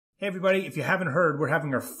Hey everybody, if you haven't heard, we're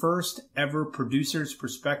having our first ever Producers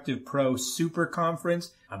Perspective Pro Super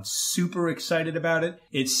Conference. I'm super excited about it.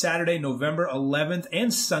 It's Saturday, November 11th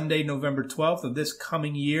and Sunday, November 12th of this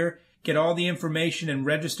coming year. Get all the information and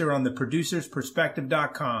register on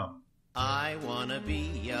theproducersperspective.com. I wanna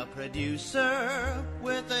be a producer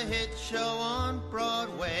with a hit show on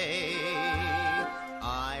Broadway.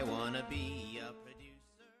 I wanna be a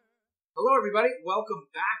producer. Hello, everybody. Welcome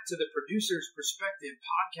back to the Producer's Perspective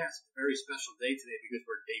podcast. It's a very special day today because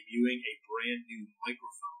we're debuting a brand new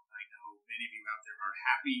microphone. I know many of you out there are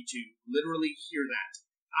happy to literally hear that.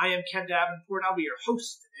 I am Ken Davenport. I'll be your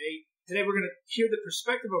host today. Today we're going to hear the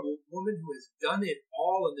perspective of a woman who has done it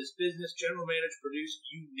all in this business, general manager, produce,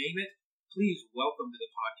 you name it. Please welcome to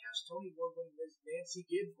the podcast, Tony Award-winning Ms. Nancy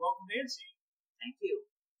Gibbs. Welcome, Nancy. Thank you.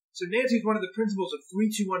 So Nancy is one of the principals of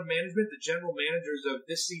 321 Management, the general managers of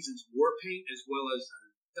this season's War Paint, as well as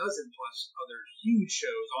a dozen plus other huge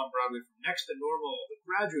shows on Broadway, from Next to Normal, The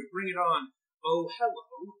Graduate, Bring It On, Oh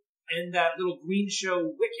Hello, and that little green show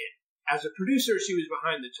Wicked. As a producer, she was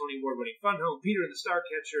behind the Tony Award-winning Fun Home, Peter and the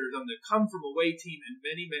Starcatcher, on the Come From Away team, and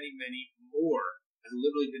many, many, many more. Has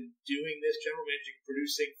literally been doing this general managing,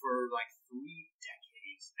 producing for like 3 decades.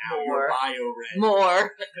 Now your bio read.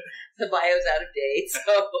 More. The bio's out of date,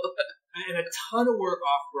 so. And a ton of work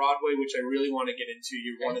off Broadway, which I really want to get into.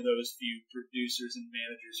 You're one of those few producers and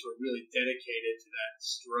managers who are really dedicated to that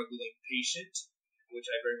struggling patient, which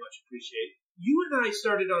I very much appreciate. You and I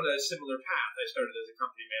started on a similar path. I started as a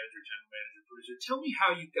company manager, general manager, producer. Tell me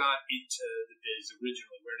how you got into the biz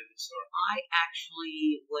originally. Where did it start? I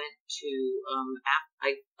actually went to,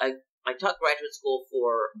 I taught graduate school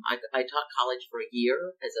I taught college for a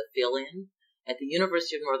year as a fill-in at the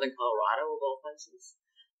University of Northern Colorado, of all places.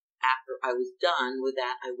 After I was done with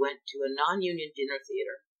that, I went to a non-union dinner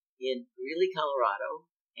theater in Greeley, Colorado,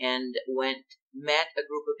 and met a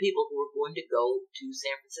group of people who were going to go to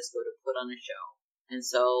San Francisco to put on a show. And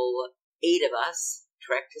so 8 of us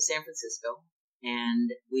trekked to San Francisco, and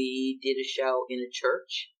we did a show in a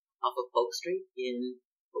church off of Polk Street in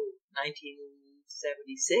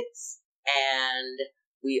 1976. And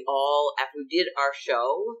after we did our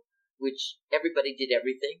show, which everybody did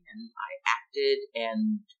everything, and I acted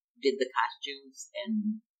and did the costumes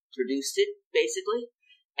and produced it, basically.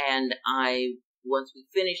 And once we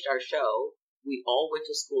finished our show, we all went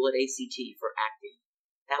to school at ACT for acting.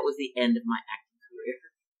 That was the end of my acting career.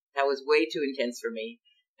 That was way too intense for me.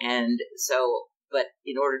 And so, but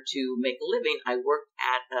in order to make a living, I worked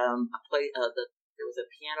at there was a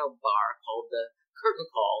piano bar called the Curtain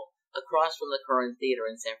Call across from the Curran Theater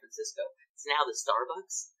in San Francisco. It's now the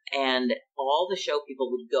Starbucks. And all the show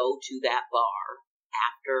people would go to that bar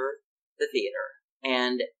after the theater,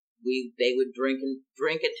 and they would drink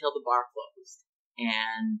until the bar closed.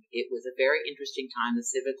 And it was a very interesting time. The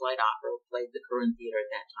Civic Light Opera played the Curran Theater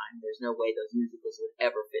at that time. There's no way those musicals would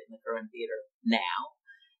ever fit in the Curran Theater now.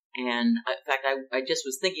 And in fact, I just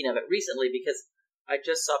was thinking of it recently because I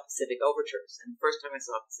just saw Pacific Overtures, and the first time I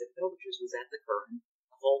saw Pacific Overtures was at the Curran.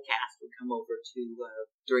 The whole cast would come over to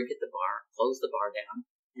drink at the bar, close the bar down,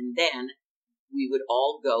 and then we would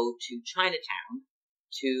all go to Chinatown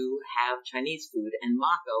to have Chinese food, and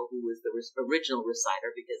Mako, who was the original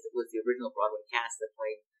reciter, because it was the original Broadway cast that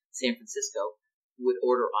played San Francisco, would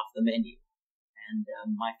order off the menu. And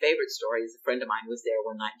my favorite story is a friend of mine was there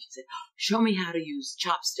one night, and she said, "Show me how to use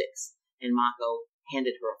chopsticks." And Mako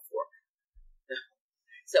handed her a fork.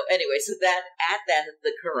 So anyway, at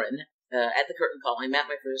the Curran Call, I met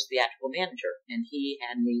my first theatrical manager, and he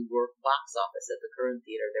had me work box office at the Curran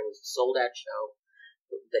Theater. There was a sold-out show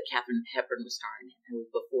that Katharine Hepburn was starring in. It was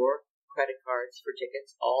before credit cards for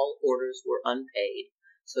tickets. All orders were unpaid.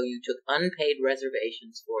 So you took unpaid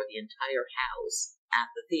reservations for the entire house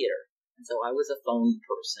at the theater. And so I was a phone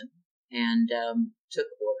person and took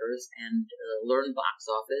orders and learned box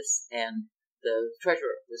office. And the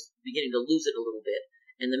treasurer was beginning to lose it a little bit.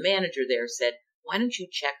 And the manager there said, "Why don't you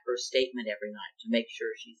check her statement every night to make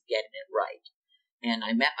sure she's getting it right?" And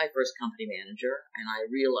I met my first company manager, and I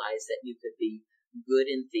realized that you could be good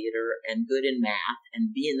in theater and good in math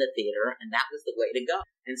and be in the theater, and that was the way to go.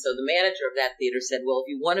 And so the manager of that theater said, "Well, if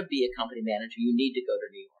you want to be a company manager, you need to go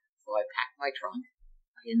to New York." So I packed my trunk.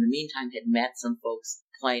 I, in the meantime, had met some folks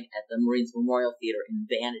playing at the Marines Memorial Theater in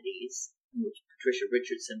Vanities, in which Patricia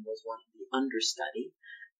Richardson was one of the understudy.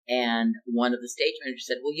 And one of the stage managers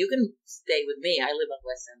said, "Well, you can stay with me. I live on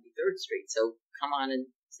West 73rd Street, so come on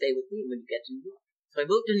and stay with me when you get to New York." So I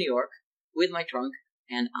moved to New York with my trunk,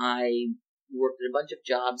 and I worked at a bunch of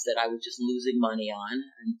jobs that I was just losing money on,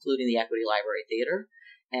 including the Equity Library Theater,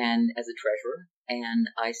 and as a treasurer. And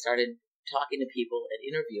I started talking to people and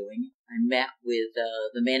interviewing, I met with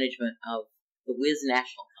the management of the Wiz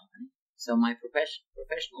National Company. So my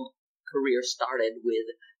professional career started with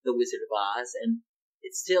The Wizard of Oz, and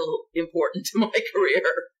it's still important to my career.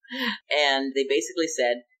 And they basically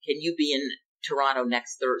said, can you be in Toronto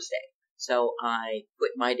next Thursday? So I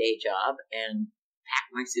quit my day job and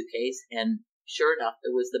packed my suitcase, and sure enough,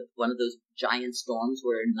 there was one of those giant storms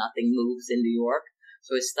where nothing moves in New York.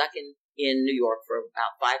 So I was stuck in New York for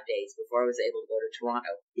about 5 days before I was able to go to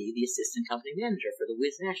Toronto, be the assistant company manager for the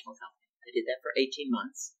Wiz National Company. I did that for 18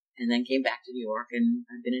 months and then came back to New York, and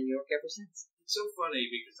I've been in New York ever since. It's so funny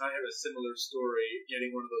because I have a similar story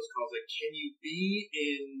getting one of those calls like, can you be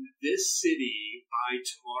in this city by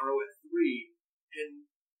tomorrow at 3? And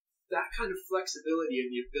that kind of flexibility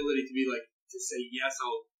and the ability to be like, to say, yes,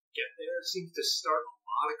 I'll get there seems to start a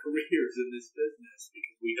lot of careers in this business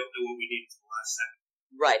because we don't know what we need until the last second.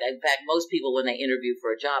 Right. In fact, most people, when they interview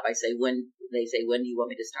for a job, when do you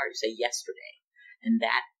want me to start? You say yesterday. And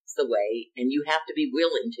that's the way. And you have to be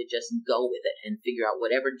willing to just go with it and figure out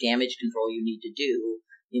whatever damage control you need to do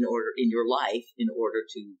in your life in order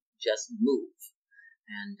to just move.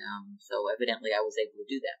 And so evidently I was able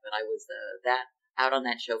to do that. But I was out on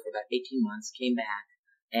that show for about 18 months, came back,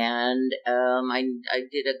 and I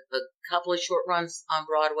did a couple of short runs on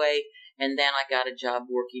Broadway. And then I got a job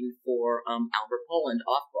working for Albert Poland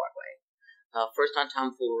off-Broadway, first on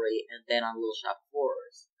Tomfoolery and then on Little Shop of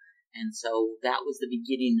Horrors. And so that was the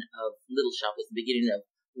beginning of Little Shop, was the beginning of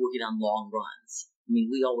working on long runs. I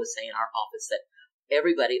mean, we always say in our office that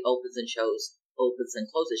everybody opens and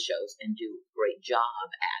closes shows and do a great job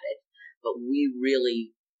at it, but we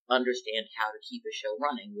really understand how to keep a show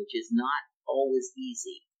running, which is not always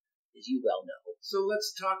easy, as you well know. So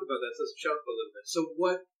let's talk about that. Let's jump a little bit. So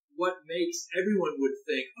what makes everyone would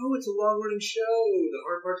think, oh, it's a long-running show. The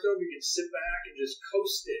hard part's over. You can sit back and just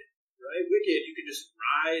coast it, right? Wicked, you can just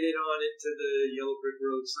ride it on into the yellow brick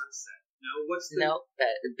road sunset.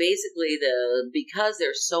 Basically, because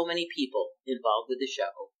there's so many people involved with the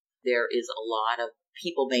show, there is a lot of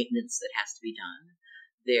people maintenance that has to be done.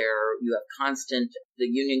 You have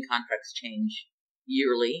the union contracts change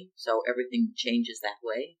yearly, so everything changes that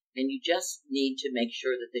way. And you just need to make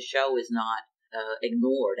sure that the show is not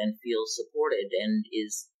ignored and feels supported and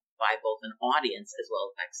is by both an audience as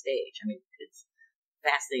well as backstage. I mean, it's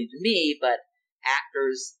fascinating to me, but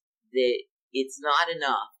actors, it's not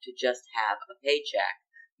enough to just have a paycheck.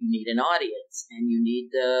 You need an audience, and you need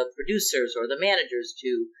the producers or the managers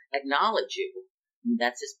to acknowledge you. I mean,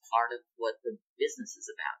 that's just part of what the business is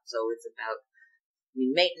about. So it's about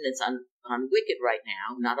maintenance on Wicked right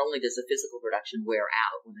now. Not only does the physical production wear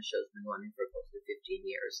out when the show's been running for close to 15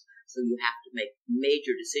 years, so you have to make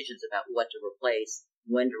major decisions about what to replace,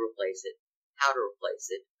 when to replace it, how to replace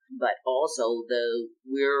it. But also,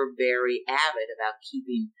 we're very avid about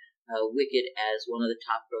keeping Wicked as one of the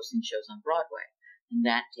top grossing shows on Broadway. And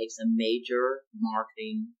that takes a major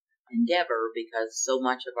marketing endeavor because so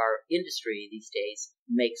much of our industry these days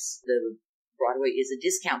Broadway is a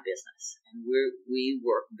discount business, and we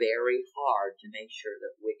work very hard to make sure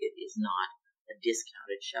that Wicked is not a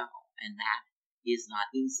discounted show, and that is not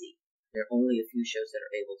easy. There are only a few shows that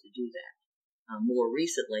are able to do that. More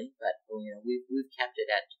recently, but we've kept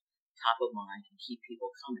it at top of mind and keep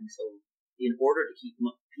people coming. So in order to keep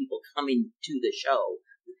people coming to the show,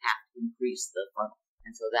 you have to increase the funnel,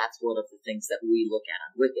 and so that's one of the things that we look at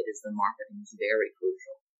on Wicked is the marketing is very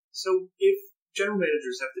crucial. So if general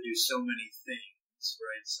managers have to do so many things,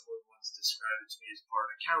 right? Someone once described it to me as part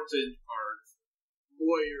accountant, part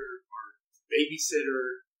lawyer, part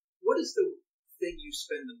babysitter. What is the thing you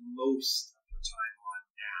spend the most of your time on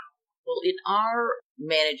now? Well, in our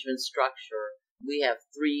management structure, we have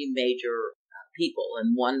 3 major people,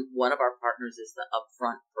 and one of our partners is the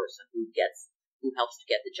upfront person who helps to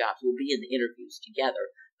get the jobs. We'll be in the interviews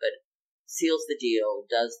together, but seals the deal,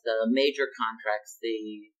 does the major contracts,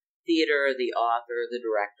 the theater, the author, the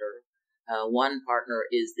director. One partner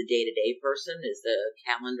is the day-to-day person, is the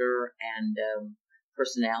calendar and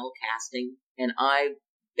personnel casting. And I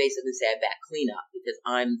basically say I back cleanup because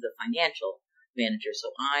I'm the financial manager.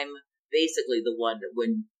 So I'm basically the one that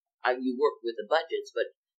when you work with the budgets,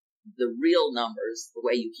 but the real numbers, the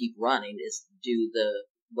way you keep running is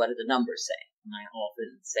what do the numbers say? And I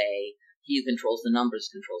often say, he who controls the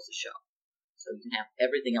numbers controls the show. So you can have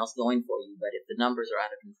everything else going for you, but if the numbers are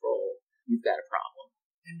out of control, you've got a problem.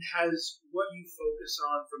 And has what you focus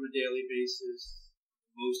on from a daily basis,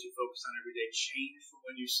 most you focus on every day, changed from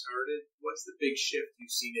when you started? What's the big shift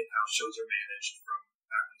you've seen in how shows are managed from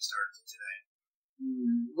back when you started to today?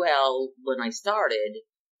 Well, when I started,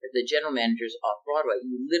 the general managers off Broadway,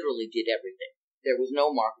 you literally did everything. There was no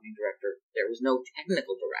marketing director. There was no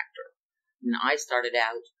technical director. I mean, I started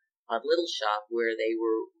out a little shop where they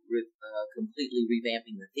were completely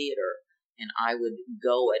revamping the theater, and I would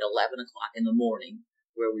go at 11 o'clock in the morning,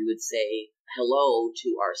 where we would say hello to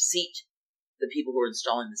our seat, the people who were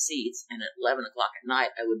installing the seats, and at 11 o'clock at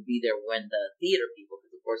night, I would be there when the theater people,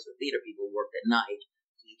 because of course the theater people worked at night,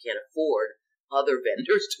 because you can't afford other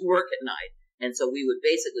vendors to work at night. And so we would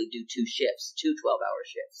basically do 2 shifts, 2 12-hour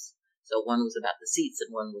shifts. So one was about the seats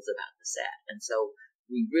and one was about the set. And so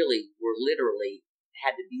we really were literally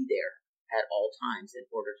had to be there at all times in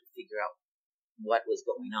order to figure out what was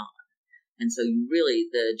going on. And so you really,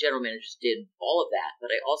 the general managers did all of that, but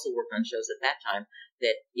I also worked on shows at that time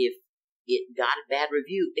that if it got a bad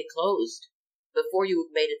review, it closed before you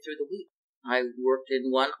made it through the week. I worked in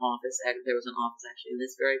one office, there was an office actually in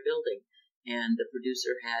this very building, and the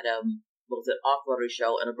producer had both an off-Broadway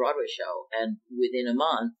show and a Broadway show, and within a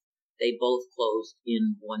month, they both closed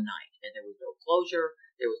in one night. And there was no closure,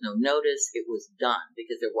 there was no notice, it was done,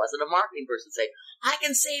 because there wasn't a marketing person saying, I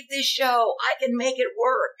can save this show, I can make it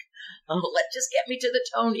work. Just get me to the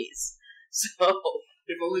Tonys. So,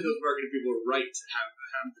 if only those marketing people were right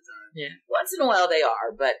half the time. Yeah, once in a while they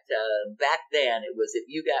are, but back then it was if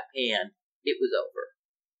you got panned, it was over.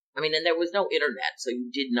 I mean, and there was no internet, so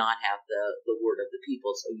you did not have the word of the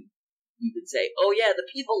people, so you could say, oh yeah, the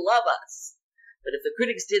people love us. But if the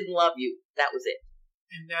critics didn't love you, that was it.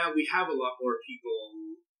 And now we have a lot more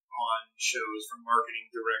people on shows, from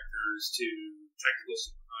marketing directors to technical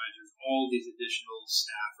supervisors, all these additional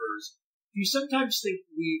staffers. Do you sometimes think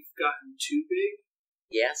we've gotten too big?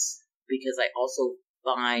 Yes, because I also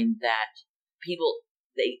find that people,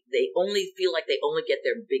 they only feel like they only get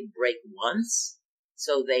their big break once,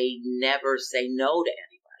 so they never say no to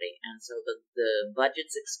anybody. And so the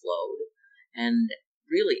budgets explode, and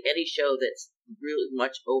really any show that's really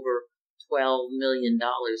much over $12 million, $12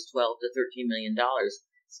 to $13 million,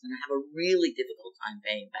 is going to have a really difficult time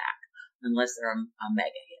paying back unless they're a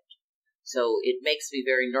mega hit. So it makes me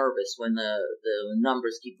very nervous when the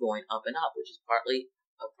numbers keep going up and up, which is partly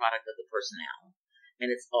a product of the personnel.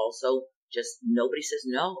 And it's also just nobody says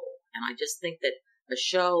no. And I just think that a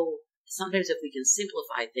show, sometimes if we can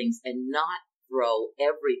simplify things and not throw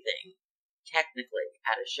everything technically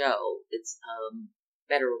at a show, it's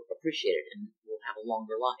better appreciated and will have a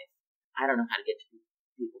longer life. I don't know how to get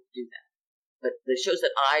people to do that. But the shows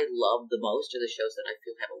that I love the most are the shows that I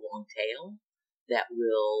feel have a long tail that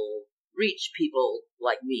will reach people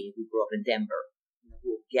like me who grew up in Denver, who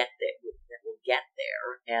will get there, that will get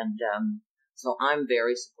there. And so I'm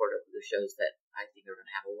very supportive of the shows that I think are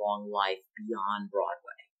going to have a long life beyond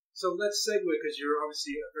Broadway. So let's segue, because you're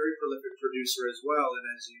obviously a very prolific producer as well, and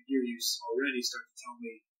as you already start to tell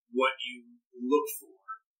me what you look for.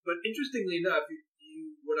 But interestingly enough,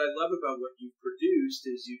 what I love about what you've produced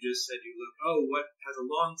is you just said you look, what has a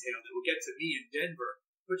long tail that will get to me in Denver.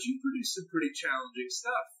 But you produced some pretty challenging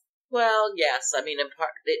stuff. Well, yes. I mean, in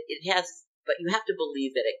part, it has, but you have to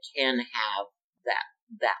believe that it can have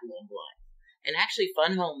that long life. And actually,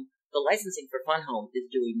 Fun Home, the licensing for Fun Home is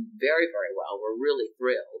doing very, very well. We're really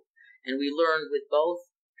thrilled. And we learned with both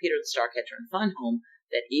Peter the Starcatcher and Fun Home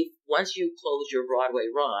that once you close your Broadway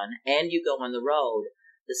run and you go on the road,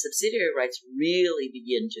 the subsidiary rights really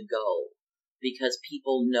begin to go because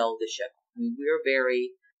people know the show. I mean, we're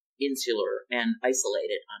very insular and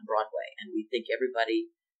isolated on Broadway, and we think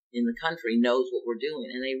everybody in the country knows what we're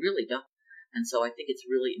doing, and they really don't. And so I think it's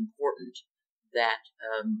really important that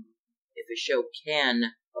if a show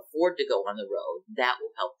can afford to go on the road, that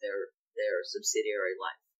will help their subsidiary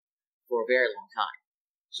life for a very long time.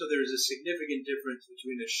 So there's a significant difference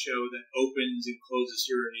between a show that opens and closes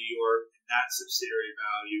here in New York, and that subsidiary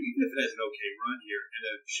value, even if it has an okay run here,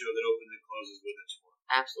 and a show that opens and closes with a tour.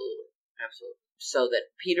 Absolutely. Absolutely. So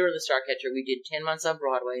that Peter and the Starcatcher, we did 10 months on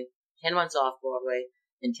Broadway, 10 months off Broadway,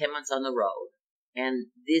 and 10 months on the road. And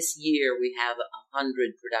this year we have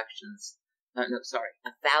 1,000 productions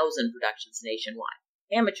nationwide.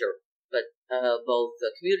 Amateur, but both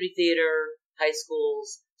the community theater, high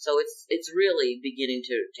schools. So it's really beginning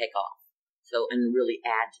to take off. So, and really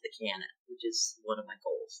add to the canon, which is one of my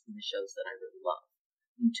goals in the shows that I really love.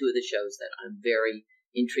 And 2 of the shows that I'm very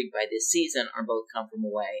intrigued by this season are both Come From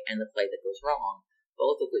Away and The Play That Goes Wrong,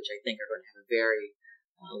 both of which I think are going to have a very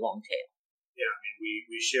long tail. Yeah, I mean,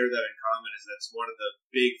 we share that in common, is that's one of the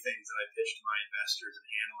big things that I pitch to my investors and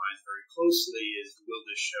analyze very closely is, will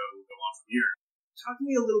this show go on from here? Talk to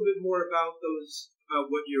me a little bit more about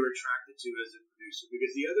what you're attracted to as a producer,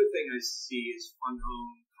 because the other thing I see is Fun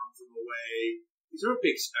Home, Come From Away. These aren't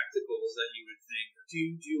big spectacles that you would think.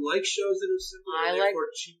 Do you like shows that are simpler and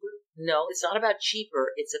therefore cheaper? No, it's not about cheaper.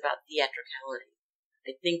 It's about theatricality.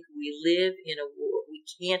 I think we live in a world, we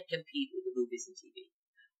can't compete with the movies and TV.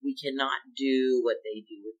 We cannot do what they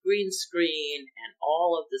do with green screen and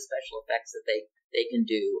all of the special effects that they can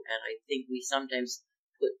do. And I think we sometimes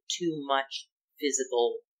put too much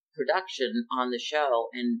physical production on the show,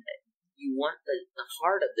 and you want the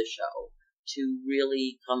heart of the show to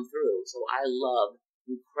really come through. So I love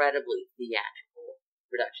incredibly theatrical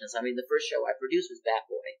productions. I mean, the first show I produced was Bat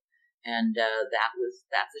Boy, and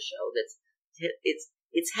that's a show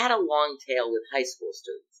it's had a long tail with high school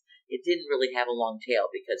students. It didn't really have a long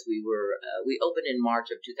tail because we opened in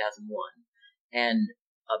March of 2001, and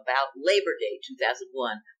about Labor Day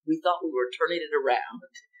 2001, we thought we were turning it around,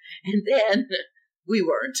 and then we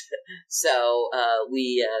weren't. So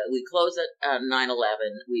we closed at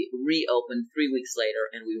 9/11. We reopened 3 weeks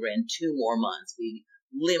later, and we ran 2 more months. We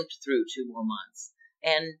limped through 2 more months,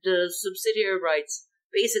 and subsidiary rights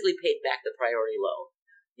basically paid back the priority loan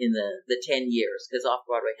in the 10 years, because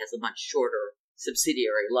Off-Broadway has a much shorter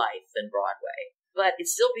subsidiary life than Broadway. But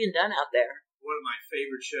it's still being done out there. One of my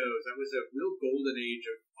favorite shows. That was a real golden age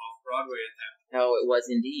of Off-Broadway at that point. Oh, it was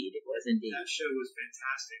indeed. It was indeed. That show was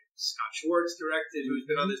fantastic. Scott Schwartz directed, who's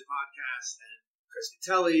been on this podcast, and Chris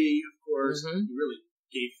Catelli, of course. Mm-hmm. He really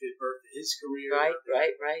gave birth to his career. Right.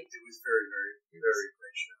 It was very, very, very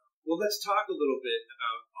great show. Well, let's talk a little bit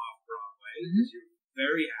about Off-Broadway, because you're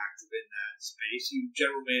very active in that space. You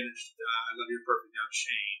general managed I Love You're Perfect Now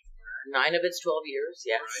Chain, correct? 9 of its 12 years,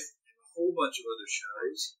 yes. Right? And a whole bunch of other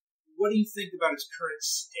shows. What do you think about its current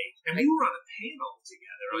state? And we were on a panel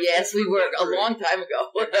together. Yes, we were a long time ago.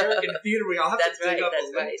 American Theater Week. I'll have to dig up a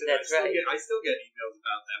link to that. I still get emails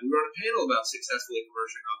about that. We were on a panel about successfully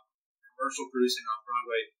commercial producing on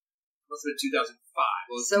Broadway. Must have been 2005.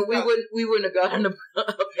 Well, so we wouldn't have gotten a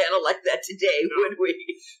panel like that today, would we?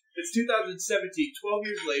 It's 2017. 12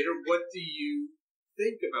 years later, what do you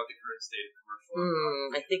think about the current state of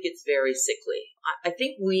commercial? I think it's very sickly. I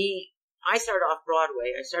think I started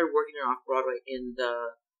Off-Broadway. I started working on Off-Broadway in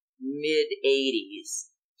the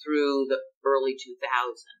mid-'80s through the early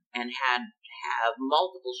 2000s, and had to have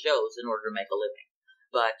multiple shows in order to make a living.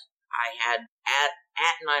 But I had, at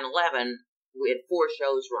 9/11, we had 4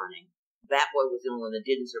 shows running. Bat Boy was the only one that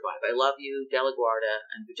didn't survive. I Love You, De La Guarda,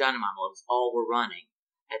 and Vagina Monologues all were running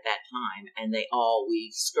at that time, and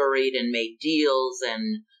we scurried and made deals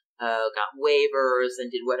and got waivers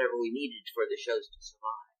and did whatever we needed for the shows to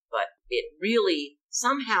survive. But it really,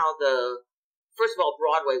 somehow first of all,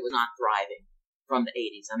 Broadway was not thriving from the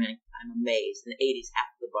 80s. I mean, I'm amazed. In the 80s,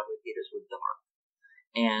 half of the Broadway theaters were dark,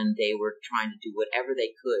 and they were trying to do whatever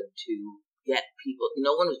they could to get people.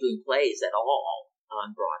 No one was doing plays at all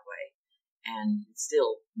on Broadway, and it's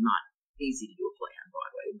still not easy to do a play on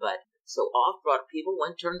Broadway. But so Off-Broadway, people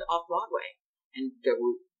turned to Off-Broadway, and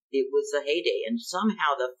it was a heyday, and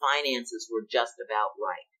somehow the finances were just about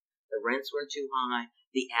right. The rents weren't too high,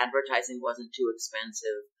 the advertising wasn't too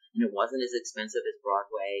expensive, and it wasn't as expensive as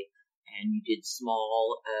Broadway, and you did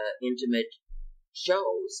small, intimate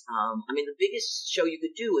shows. I mean, the biggest show you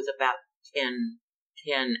could do was about 10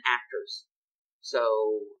 actors.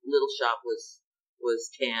 So Little Shop was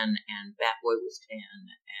 10, and Bat Boy was 10,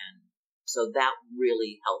 and so that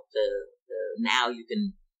really helped. Now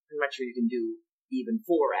I'm not sure you can do even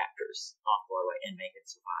 4 actors Off-Broadway and make it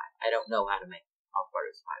survive. I don't know how to make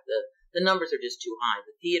Off-Broadway survive. The numbers are just too high.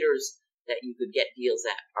 The theaters that you could get deals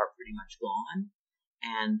at are pretty much gone,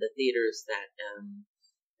 and the theaters that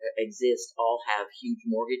exist all have huge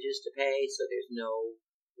mortgages to pay, so there's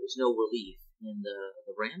no relief in the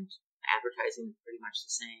rent. Advertising is pretty much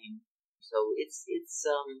the same. So it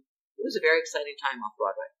was a very exciting time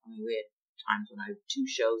Off-Broadway. I mean, we had times when I had 2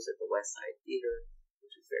 shows at the West Side Theater,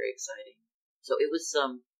 which was very exciting. So it was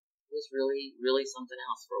really, really something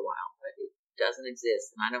else for a while, but it doesn't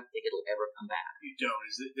exist, and I don't think it'll ever come back. You don't?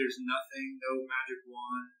 There's nothing, no magic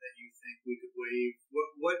wand that you think we could wave?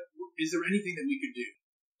 What is there anything that we could do?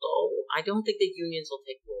 Oh, I don't think the unions will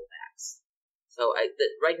take rollbacks. So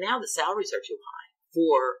right now the salaries are too high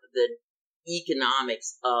for the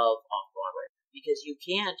economics of Off-Broadway, because you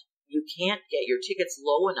can't get your tickets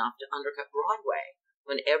low enough to undercut Broadway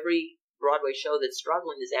when every Broadway show that's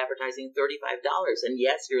struggling is advertising $35. And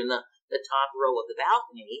yes, you're in the top row of the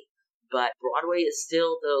balcony, but Broadway is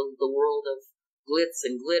still the world of glitz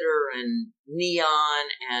and glitter and neon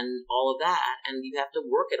and all of that, and you have to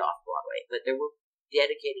work it Off-Broadway. But there were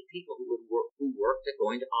dedicated people who worked at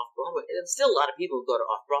going to Off-Broadway. And there's still a lot of people who go to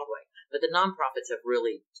Off-Broadway, but the nonprofits have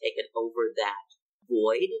really taken over that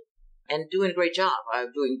void and doing a great job.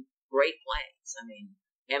 Doing great plays. I mean,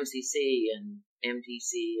 MCC and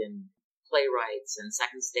MTC and Playwrights and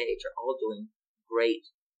Second Stage are all doing great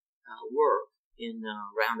work in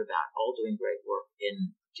Roundabout, all doing great work,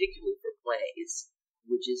 in particularly for plays,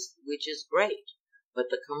 which is great. But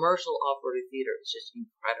the commercial off-Broadway theater is just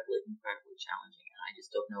incredibly, incredibly challenging, and I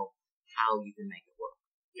just don't know how you can make it work.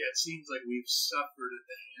 Yeah, it seems like we've suffered at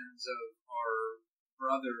the hands of our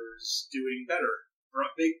brothers doing better.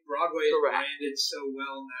 Big Broadway is branded so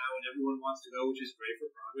well now, and everyone wants to go, which is great for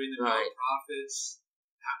Broadway. And the nonprofits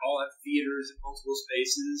all have theaters in multiple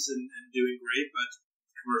spaces and doing great, but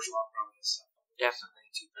commercial off-Broadway is something definitely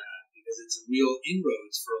too bad, because it's a real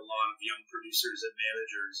inroads for a lot of young producers and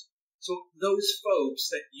managers. So those folks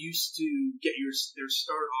that used to get their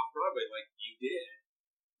start off-Broadway like you did,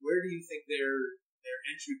 where do you think their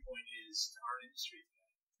entry point is to our industry today?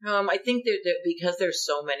 I think that because there's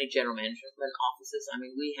so many general management offices, I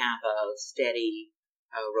mean, we have a steady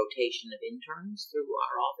rotation of interns through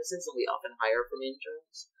our offices, and we often hire from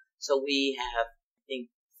interns. So we have, I think,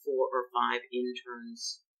 4 or 5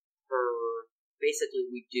 interns per, basically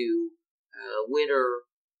we do winter,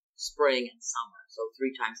 spring, and summer. So 3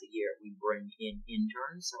 times a year we bring in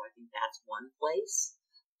interns. So I think that's one place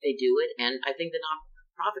they do it. And I think the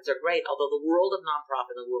nonprofits are great, although the world of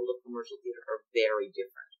nonprofit and the world of commercial theater are very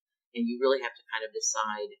different. And you really have to kind of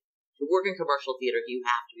decide, to work in commercial theater, you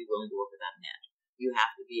have to be willing to work without a net. You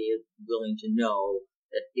have to be willing to know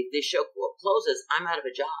that if this show closes, I'm out of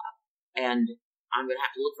a job, and I'm going to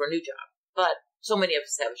have to look for a new job. But so many of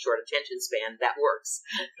us have a short attention span, that works.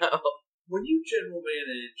 When you general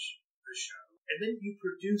manage a show, and then you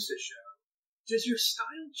produce a show, does your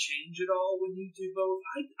style change at all when you do both?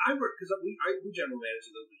 I work, because we general manage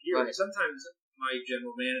a little bit here, and sometimes my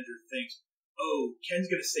general manager thinks, oh, Ken's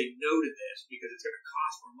going to say no to this because it's going to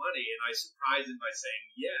cost more money, and I surprise him by saying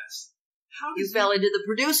yes. You fell into the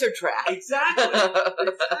producer trap. Exactly.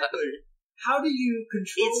 How do you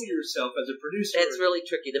control yourself as a producer? It's really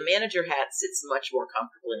tricky. The manager hat sits much more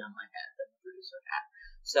comfortably on my head than the producer hat.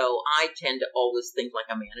 So I tend to always think like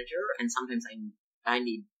a manager, and sometimes I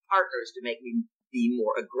need partners to make me be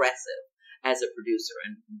more aggressive as a producer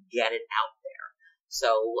and get it out there. So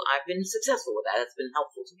I've been successful with that. It's been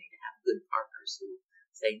helpful to me to have good partners who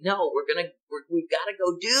say, no, we've got to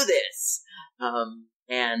go do this.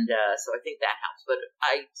 So I think that helps. But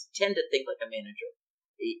I tend to think like a manager,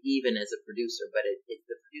 even as a producer. But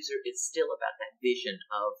the producer, it's still about that vision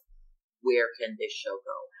of where can this show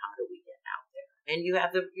go? How do we get out there? And you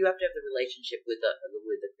have to have the relationship with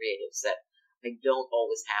the creatives that I don't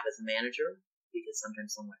always have as a manager, because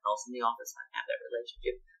sometimes someone else in the office might have that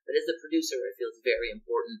relationship. But as a producer, it feels very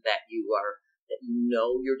important that you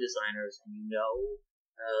know your designers, and you know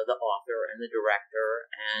the author and the director,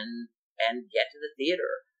 and get to the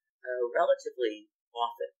theater relatively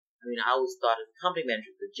often. I mean, I always thought as a company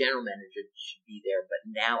manager, the general manager should be there, but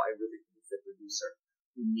now I really think it's the producer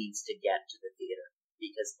who needs to get to the theater,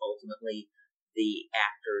 because ultimately the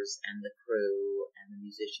actors and the crew and the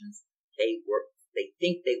musicians, they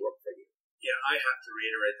think they work for you. Yeah, I have to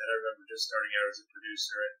reiterate that. I remember just starting out as a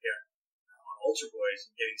producer and on Ultra Boys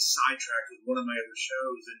and getting sidetracked with one of my other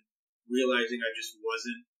shows and realizing I just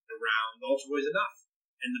wasn't around Ultra Boys enough.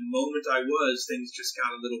 And the moment I was, things just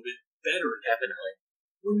got a little bit better. Definitely.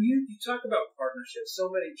 When you talk about partnerships,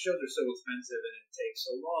 so many shows are so expensive and it takes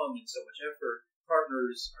so long and so much effort.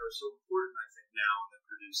 Partners are so important, I think, now in the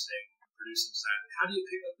producing side. How do you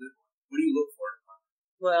pick a good one? What do you look for in a partner?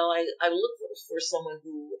 Well, I look for someone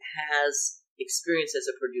who has experience as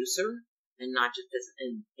a producer and not just as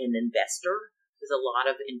an investor, because a lot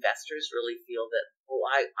of investors really feel that, oh,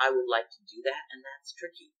 I would like to do that, and that's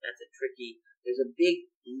tricky. There's a big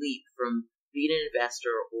leap from being an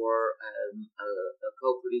investor or a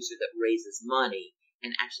co-producer that raises money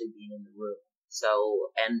and actually being in the room.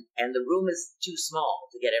 So, and the room is too small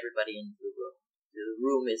to get everybody into the room. The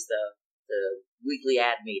room is the weekly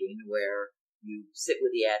ad meeting where you sit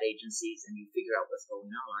with the ad agencies and you figure out what's going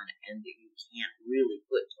on, and you can't really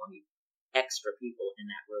put 20 extra people in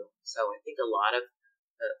that room. So I think a lot of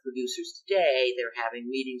producers today, they're having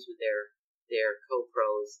meetings with their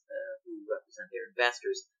co-pros who represent their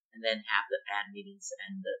investors, and then have the ad meetings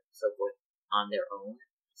and so forth on their own.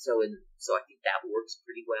 So I think that works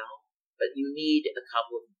pretty well. But you need a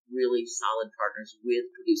couple of really solid partners with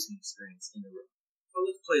producing experience in the room. Well,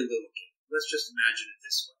 let's play a little game. Let's just imagine it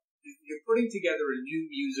this way. You're putting together a new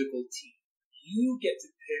musical team. You get to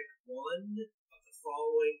pick one of the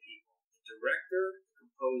following people: the director, the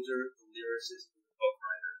composer, the lyricist, and the book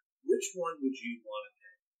writer. Which one would you want to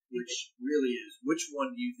pick? Which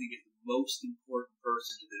one do you think is the most important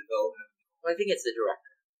person to the development of the musical? Well, I think it's the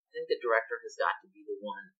director. I think the director has got to be the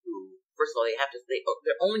one who, first of all,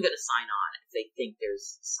 they're only going to sign on if they think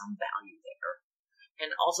there's some value there.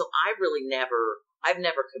 And also, I I've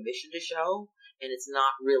never commissioned a show, and it's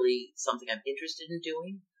not really something I'm interested in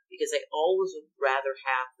doing, because I always would rather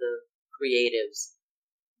have the creatives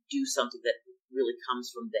do something that really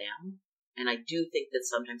comes from them. And I do think that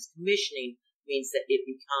sometimes commissioning means that it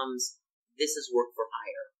becomes, this is work for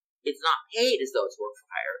hire. It's not paid as though it's work for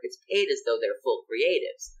hire. It's paid as though they're full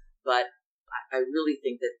creatives. But I really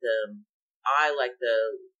think that I like the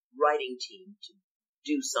writing team to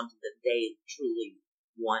do something that they truly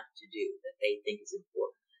want to do, that they think is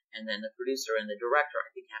important. And then the producer and the director,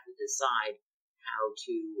 I think, have to decide how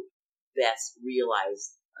to best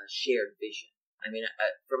realize a shared vision. I mean,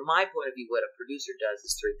 from my point of view, what a producer does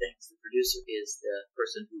is three things. The producer is the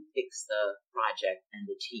person who picks the project and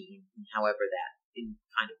the team, and however that, in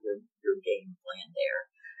kind of your game plan there.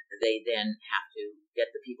 They then have to get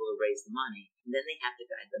the people to raise the money, and then they have to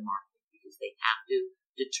guide the marketing, because they have to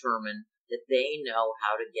determine that they know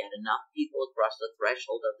how to get enough people across the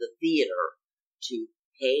threshold of the theater to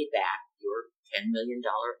pay back your $10 million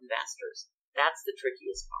investors. That's the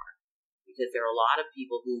trickiest part, because there are a lot of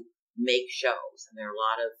people who make shows, and there are a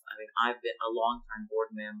lot of, I've been a longtime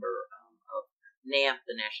board member of NAMP,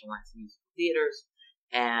 the National Arts and Musical Theaters,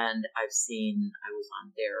 and I was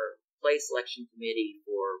on their play selection committee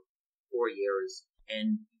for 4 years,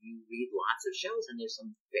 and you read lots of shows, and there's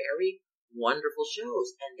some very wonderful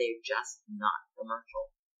shows, and they're just not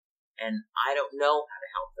commercial. And I don't know how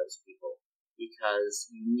to help those people, because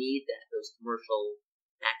you need that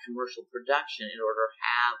commercial production in order to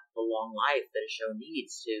have the long life that a show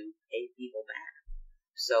needs to pay people back.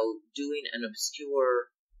 So doing an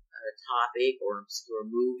obscure topic or an obscure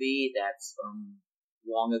movie that's from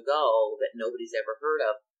long ago that nobody's ever heard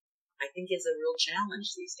of, I think is a real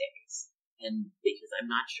challenge these days. And because I'm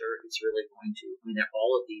not sure it's really going to, there are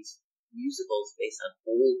all of these musicals based on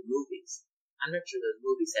old movies. I'm not sure those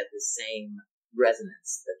movies have the same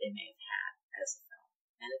resonance that they may have had as a film.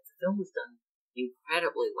 And if the film was done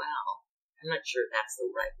incredibly well, I'm not sure that's the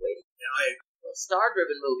right way to go. Well,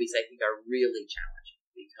 star-driven movies, I think, are really challenging,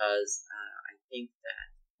 because I think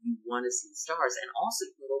that you want to see stars, and also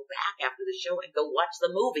you can go back after the show and go watch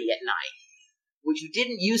the movie at night, which you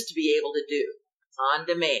didn't used to be able to do. It's on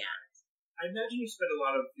demand. I imagine you spend a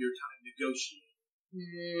lot of your time negotiating.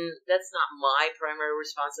 That's not my primary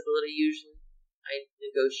responsibility usually. I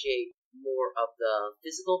negotiate more of the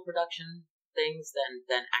physical production things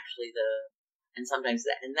than actually and sometimes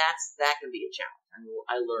that can be a challenge.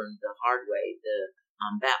 I learned the hard way. The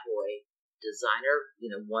Batboy designer,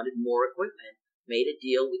 wanted more equipment, made a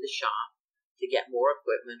deal with the shop to get more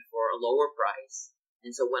equipment for a lower price.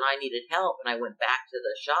 And so when I needed help and I went back to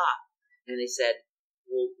the shop, and they said,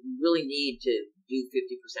 well, we really need to do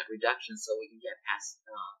 50% reduction so we can get past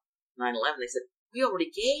 9/11. They said, we already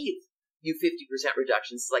gave you 50%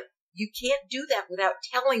 reductions. It's like, you can't do that without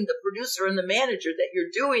telling the producer and the manager that you're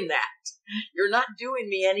doing that. You're not doing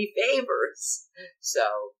me any favors.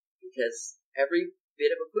 So, because every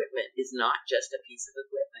bit of equipment is not just a piece of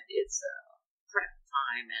equipment. It's prep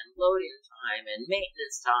time and loading time and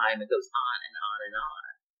maintenance time. It goes on and on and on.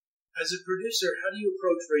 As a producer, how do you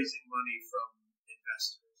approach raising money from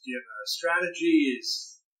investors? Do you have a strategy?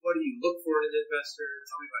 What do you look for in an investor?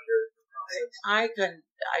 Tell me about your process.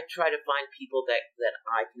 I try to find people that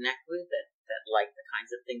I connect with that like the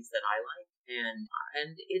kinds of things that I like,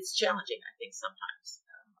 and it's challenging, I think, sometimes.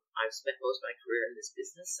 I've spent most of my career in this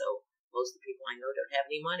business, so most of the people I know don't have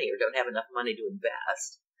any money or don't have enough money to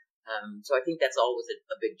invest. So I think that's always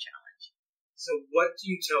a big challenge. So what do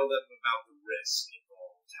you tell them about the risk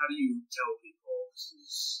involved? How do you tell people this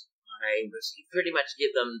is I pretty much give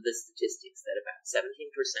them the statistics that about 17%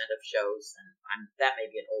 of shows, and that may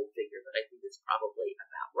be an old figure, but I think it's probably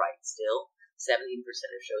about right still, 17%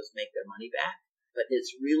 of shows make their money back. But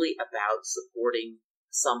it's really about supporting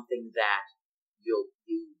something that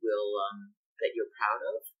that you're proud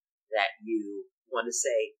of, that you want to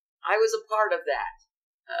say, I was a part of that,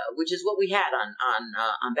 which is what we had on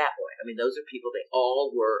Batboy. Those are people, they all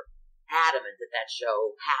were adamant that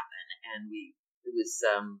show happened, and it was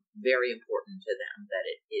very important to them that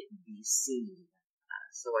it be seen.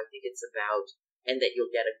 So I think it's about, and that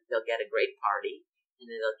they'll get a great party, and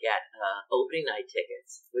then they'll get opening night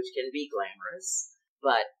tickets, which can be glamorous.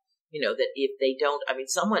 But that if they don't,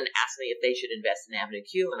 someone asked me if they should invest in Avenue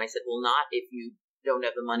Q, and I said, well, not if you don't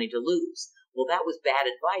have the money to lose. Well, that was bad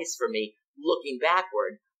advice for me looking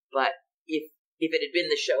backward. But if it had been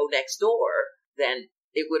the show next door, then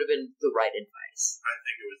it would have been the right advice. I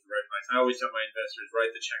think it was the right advice. I always tell my investors,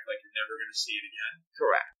 write the check like you're never going to see it again.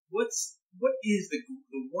 Correct. What is the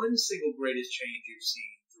one single greatest change you've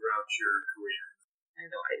seen throughout your career? I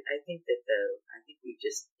know. I think that I think we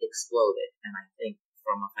just exploded, and I think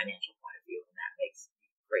from a financial point of view, and that makes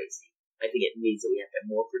crazy. I think it means that we have to have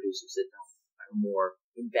more producers that are more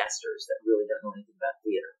investors that really don't know anything about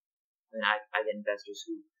theater. I mean, I get investors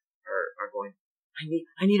who are going,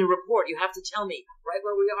 I need a report. You have to tell me right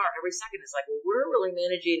where we are every second. It's like, well, we're really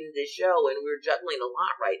managing this show and we're juggling a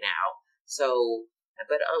lot right now. So,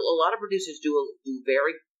 but a lot of producers do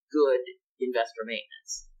very good investor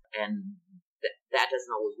maintenance, and that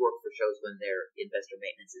doesn't always work for shows when their investor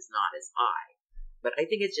maintenance is not as high. But I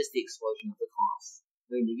think it's just the explosion of the costs.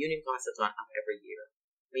 I mean, the union costs have gone up every year.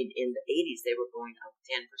 I mean, in the 80s, they were going up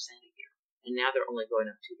 10% a year, and now they're only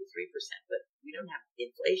going up 2 to 3%. But we don't have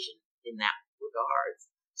inflation in that regards,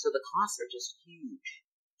 so the costs are just huge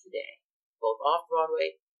today, both off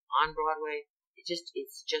Broadway, on Broadway. It's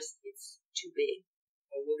too big.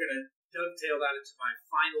 Well, we're going to dovetail that into my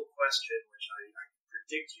final question, which I can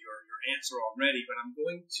predict your answer already, but I'm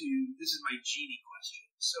going to, this is my genie question.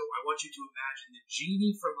 So I want you to imagine the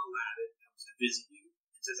genie from Aladdin comes to visit you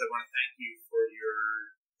and says, I want to thank you for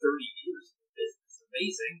your 30 years in business.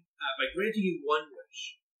 Amazing. By granting you one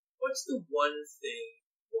wish, what's the one thing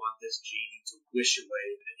you want this genie to wish away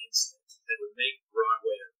in an instant that would make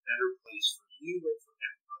Broadway a better place for you and for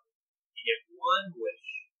everybody? You get one wish.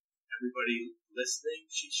 Everybody listening,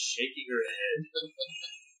 she's shaking her head.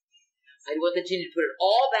 I want the genie to put it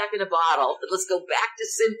all back in a bottle. Let's go back to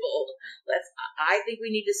simple. I think we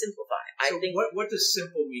need to simplify. What does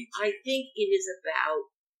simple mean? I think it is about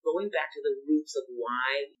going back to the roots of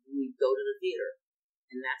why we go to the theater.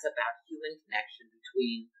 And that's about human connection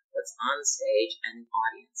between what's on stage and the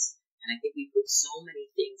audience. And I think we put so many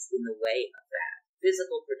things in the way of that.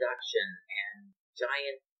 Physical production and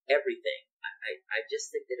giant everything. I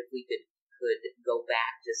just think that if we could go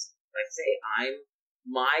back to, like I say,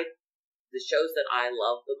 the shows that I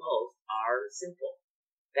love the most are simple.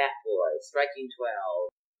 Bat Boy, Striking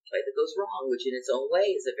 12, Play That Goes Wrong, which in its own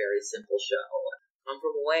way is a very simple show. Come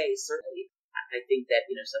From Away, certainly. I think that,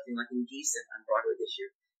 something like Indecent on Broadway this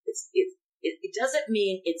year, it doesn't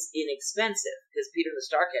mean it's inexpensive, because Peter and the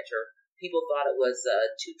Starcatcher, people thought it was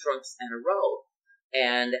 2 trunks and a row,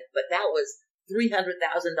 but that was $300,000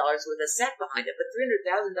 with a set behind it. But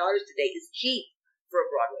 $300,000 today is cheap for a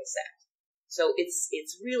Broadway set. So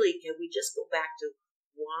it's really, can we just go back to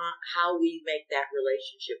how we make that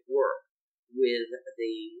relationship work with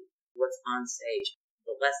what's on stage?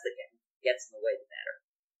 The less that gets in the way, the better.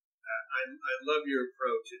 I love your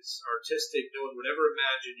approach. It's artistic. No one would ever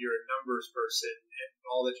imagine you're a numbers person and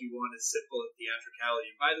all that you want is simple and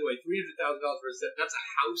theatricality. And by the way, $300,000 for a set, that's a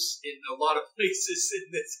house in a lot of places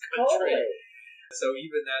in this country. Totally. So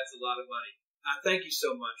even that's a lot of money. Thank you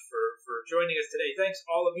so much for joining us today. Thanks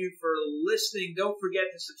all of you for listening. Don't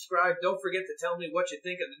forget to subscribe. Don't forget to tell me what you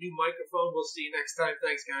think of the new microphone. We'll see you next time.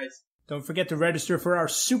 Thanks, guys. Don't forget to register for our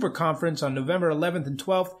super conference on November 11th and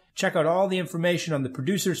 12th. Check out all the information on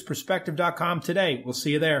theproducersperspective.com today. We'll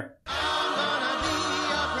see you there.